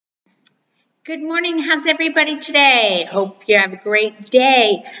Good morning. How's everybody today? Hope you have a great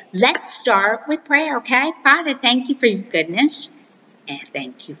day. Let's start with prayer, okay? Father, thank you for your goodness. And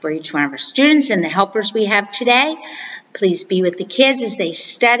thank you for each one of our students and the helpers we have today. Please be with the kids as they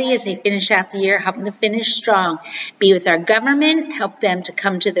study, as they finish out the year. Help them to finish strong. Be with our government. Help them to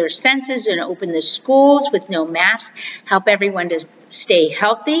come to their senses and open the schools with no masks. Help everyone to stay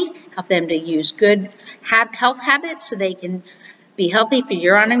healthy. Help them to use good health habits so they can be healthy for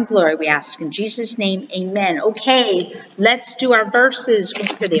your honor and glory, we ask in Jesus' name, amen. Okay, let's do our verses.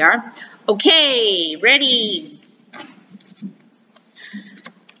 Here they are. Okay, ready.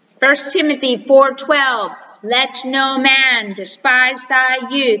 1 Timothy 4:12. Let no man despise thy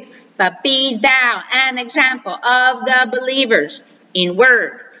youth, but be thou an example of the believers in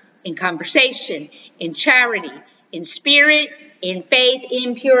word, in conversation, in charity, in spirit, in faith,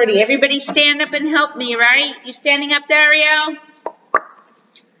 in purity. Everybody stand up and help me, right? You standing up there, Ariel?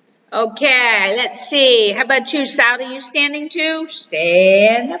 Okay, let's see. How about you, Saudi? You standing too?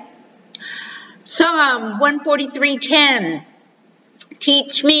 Stand up. Psalm 143:10.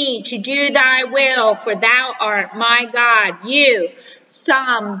 Teach me to do thy will, for thou art my God. You.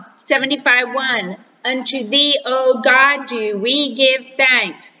 Psalm 75:1. Unto thee, O God, do we give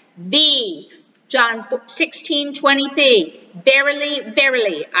thanks. Thee. John 16:23. Verily,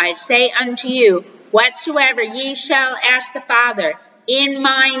 verily, I say unto you, whatsoever ye shall ask the Father in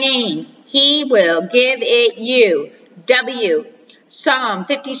my name, he will give it you. W. Psalm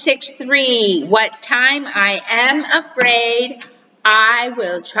 56:3. What time I am afraid, I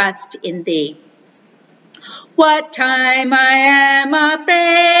will trust in thee. What time I am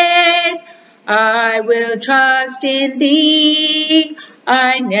afraid, I will trust in thee.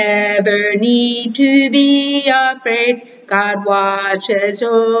 I never need to be afraid. God watches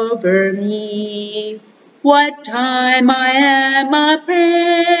over me. What time I am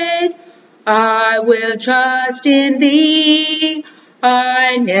afraid, I will trust in thee.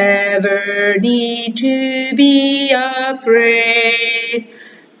 I never need to be afraid.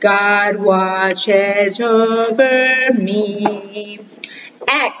 God watches over me.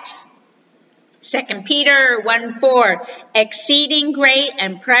 Acts 2 Peter 1:4. Exceeding great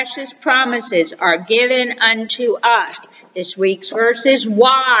and precious promises are given unto us. This week's verse is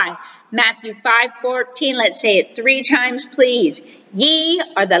why. Matthew 5:14. Let's say it 3 times, please. Ye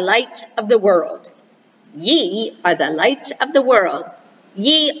are the light of the world. Ye are the light of the world.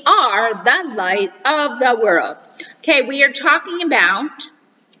 Ye are the light of the world. Okay, we are talking about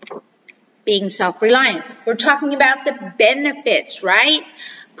being self-reliant. We're talking about the benefits, right?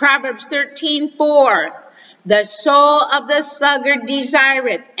 Proverbs 13:4. The soul of the sluggard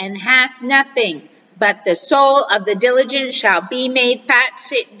desireth and hath nothing, but the soul of the diligent shall be made fat.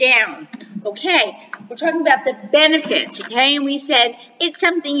 Sit down. Okay, we're talking about the benefits, okay? And we said it's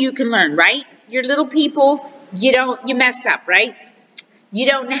something you can learn, right? You're little people, you mess up, right? You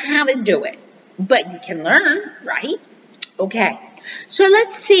don't know how to do it, but you can learn, right? Okay, so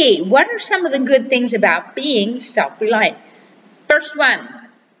let's see, what are some of the good things about being self-reliant? First one,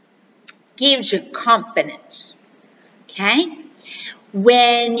 gives you confidence, okay?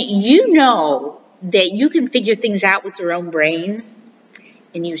 When you know that you can figure things out with your own brain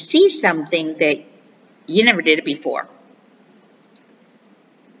and you see something that you never did it before,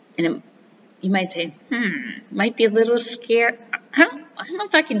 and you might say, might be a little scared. I don't know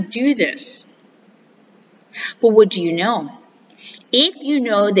if I can do this. But what do you know? If you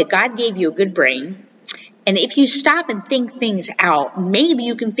know that God gave you a good brain, and if you stop and think things out, maybe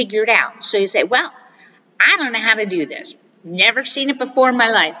you can figure it out. So you say, well, I don't know how to do this. Never seen it before in my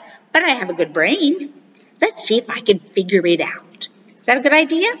life, but I have a good brain. Let's see if I can figure it out. Is that a good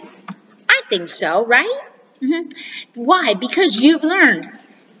idea? I think so, right? Why? Because you've learned.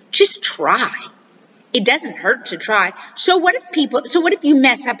 Just try. It doesn't hurt to try. So what if you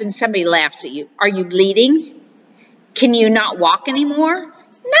mess up and somebody laughs at you? Are you bleeding? Can you not walk anymore?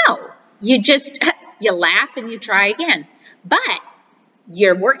 No. You laugh and you try again. But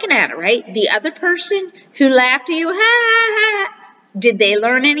you're working at it, right? The other person who laughed at you, did they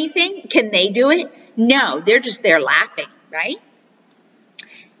learn anything? Can they do it? No, they're just there laughing, right?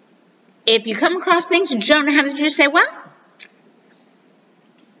 If you come across things and you don't know how to do it, say, well,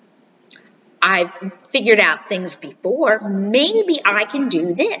 I've figured out things before. Maybe I can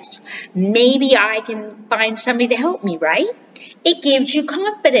do this. Maybe I can find somebody to help me, right? It gives you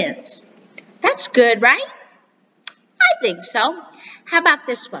confidence. That's good, right? I think so. How about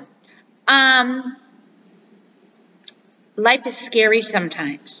this one? Life is scary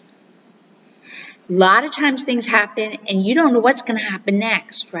sometimes. A lot of times things happen and you don't know what's going to happen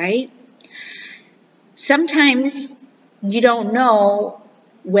next, right? Sometimes you don't know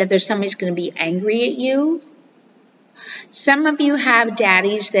whether somebody's going to be angry at you. Some of you have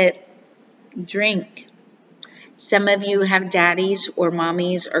daddies that drink. Some of you have daddies or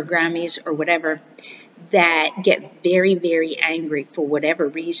mommies or Grammies or whatever that get very, very angry for whatever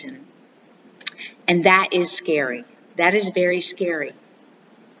reason. And that is scary. That is very scary.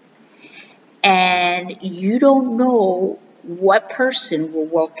 And you don't know what person will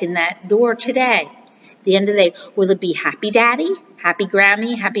walk in that door today. At the end of the day, will it be happy daddy, happy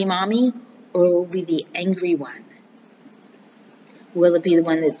Grammy, happy mommy, or will it be the angry one? Will it be the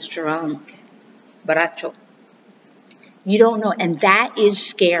one that's drunk? Borracho. You don't know, and that is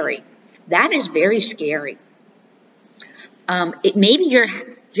scary. That is very scary. Maybe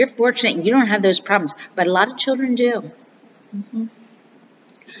you're fortunate and you don't have those problems, but a lot of children do.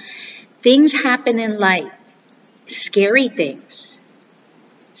 Things happen in life, scary things,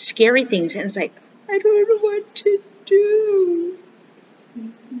 and it's like, I don't know what to do.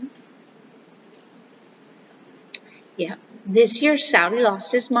 Yeah, this year Saudi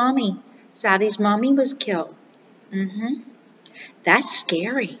lost his mommy. Saudi's mommy was killed. That's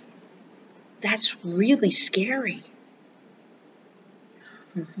scary. That's really scary.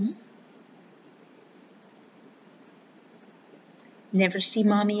 Never see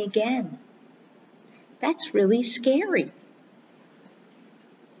mommy again. That's really scary.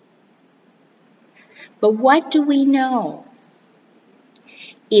 But what do we know?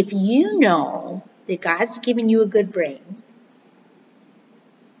 If you know that God's given you a good brain,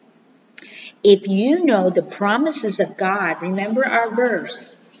 if you know the promises of God, remember our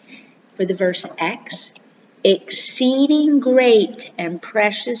verse, for the verse X, exceeding great and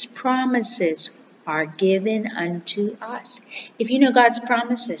precious promises are given unto us. If you know God's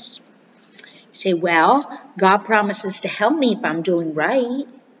promises, you say, well, God promises to help me if I'm doing right,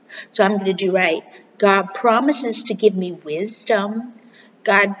 so I'm going to do right. God promises to give me wisdom.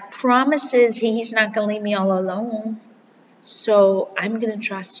 God promises He's not going to leave me all alone. So I'm going to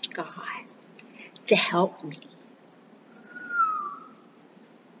trust God to help me.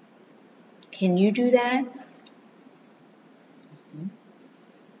 Can you do that?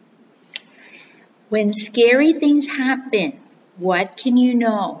 When scary things happen, what can you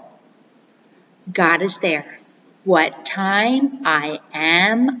know? God is there. What time I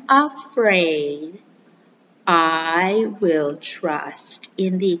am afraid, I will trust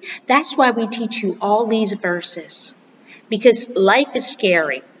in thee. That's why we teach you all these verses. Because life is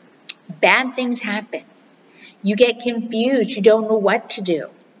scary. Bad things happen. You get confused. You don't know what to do.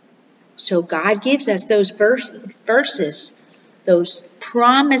 So God gives us those verses, those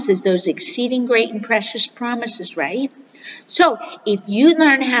promises, those exceeding great and precious promises, right? So if you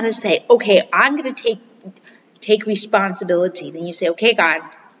learn how to say, okay, I'm going to take responsibility, then you say, okay, God,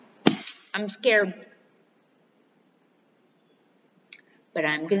 I'm scared, but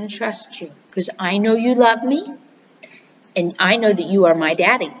I'm going to trust you because I know you love me and I know that you are my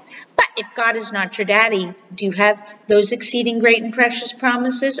daddy. But if God is not your daddy, do you have those exceeding great and precious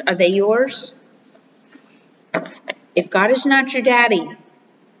promises? Are they yours? If God is not your daddy,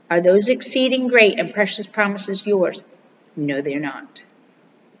 are those exceeding great and precious promises yours? No, they're not.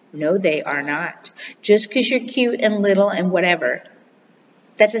 No, they are not. Just because you're cute and little and whatever,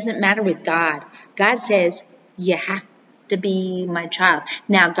 that doesn't matter with God. God says, you have to be my child.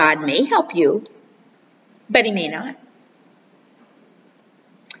 Now, God may help you, but He may not.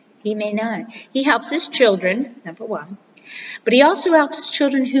 He may not. He helps His children, number one. But He also helps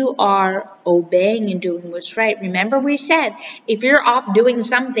children who are obeying and doing what's right. Remember we said, if you're off doing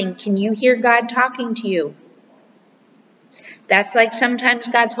something, can you hear God talking to you? That's like sometimes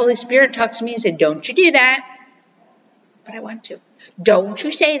God's Holy Spirit talks to me and says, don't you do that, but I want to. Don't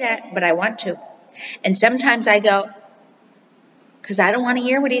you say that, but I want to. And sometimes I go, because I don't want to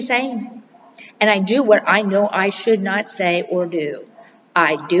hear what He's saying. And I do what I know I should not say or do.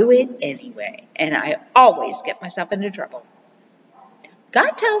 I do it anyway, and I always get myself into trouble.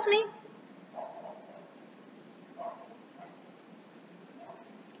 God tells me.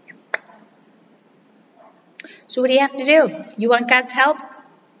 So what do you have to do? You want God's help?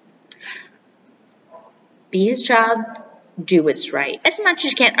 Be His child. Do what's right. As much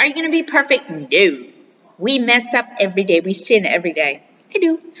as you can. Are you going to be perfect? No. We mess up every day. We sin every day. I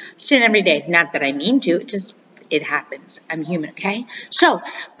do. Sin every day. Not that I mean to. It happens. I'm human, okay? So,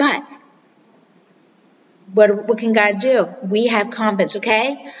 but what can God do? We have confidence,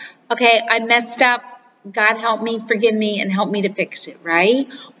 okay? Okay, I messed up. God help me, forgive me, and help me to fix it,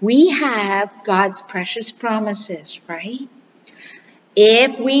 right? We have God's precious promises, right?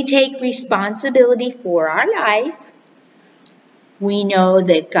 If we take responsibility for our life, we know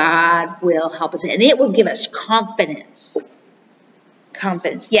that God will help us, and it will give us confidence.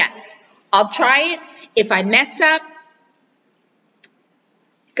 confidence. Yes, I'll try it. If I mess up,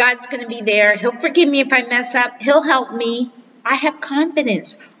 God's going to be there. He'll forgive me if I mess up. He'll help me. I have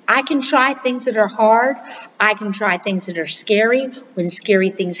confidence. I can try things that are hard. I can try things that are scary. When scary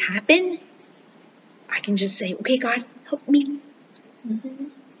things happen, I can just say, okay, God, help me.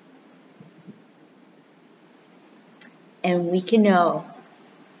 And we can know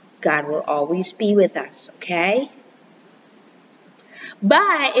God will always be with us, okay?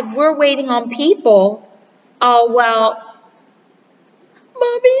 But if we're waiting on people, oh, well,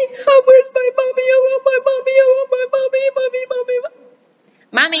 Mommy, where's my mommy? I want my mommy. I want my mommy.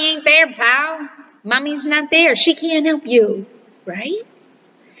 Mommy ain't there, pal. Mommy's not there. She can't help you, right?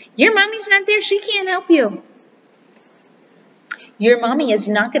 Your mommy's not there. She can't help you. Your mommy is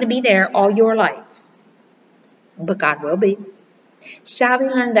not going to be there all your life, but God will be. Sally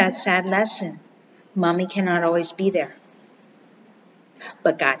learned that sad lesson. Mommy cannot always be there,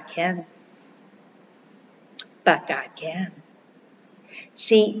 but God can. But God can.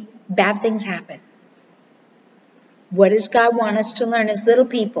 See, bad things happen. What does God want us to learn as little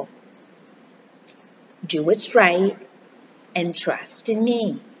people? Do what's right and trust in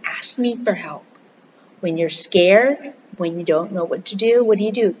me. Ask me for help. When you're scared, when you don't know what to do, what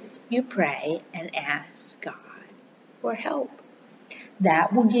do? You pray and ask God for help.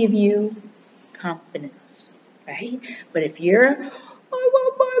 That will give you confidence, right? But if I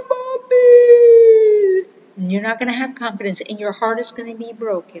want my mommy, you're not going to have confidence and your heart is going to be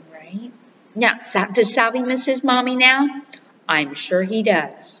broken, right? Now, does Sally miss his mommy now? I'm sure he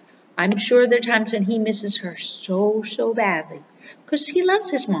does. I'm sure there are times when he misses her so, so badly because he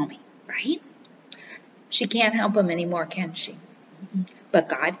loves his mommy, right? She can't help him anymore, can she? But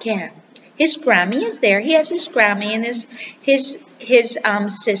God can. His Grammy is there. He has his Grammy and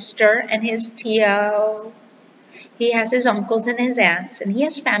his sister and his Tio. He has his uncles and his aunts, and he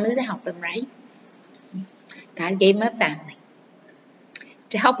has family to help him, right? God gave him a family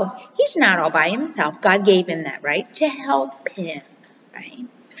to help him. He's not all by himself. God gave him that, right? To help him, right?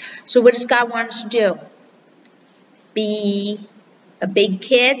 So what does God want us to do? Be a big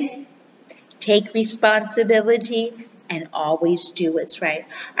kid, take responsibility, and always do what's right.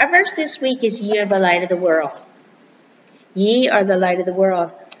 Our verse this week is, ye are the light of the world. Ye are the light of the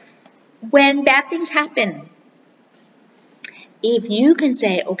world. When bad things happen, if you can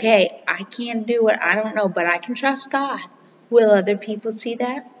say, okay, I can't do it, I don't know, but I can trust God, will other people see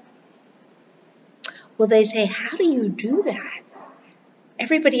that? Will they say, how do you do that?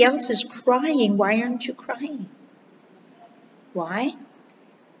 Everybody else is crying. Why aren't you crying? Why?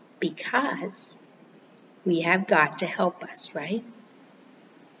 Because we have God to help us, right?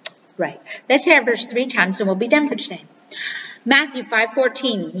 Right. Let's hear verse 3 times and we'll be done for today. Matthew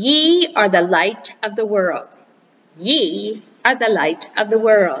 5:14. Ye are the light of the world. Ye are the light of the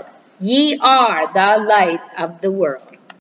world. Ye are the light of the world.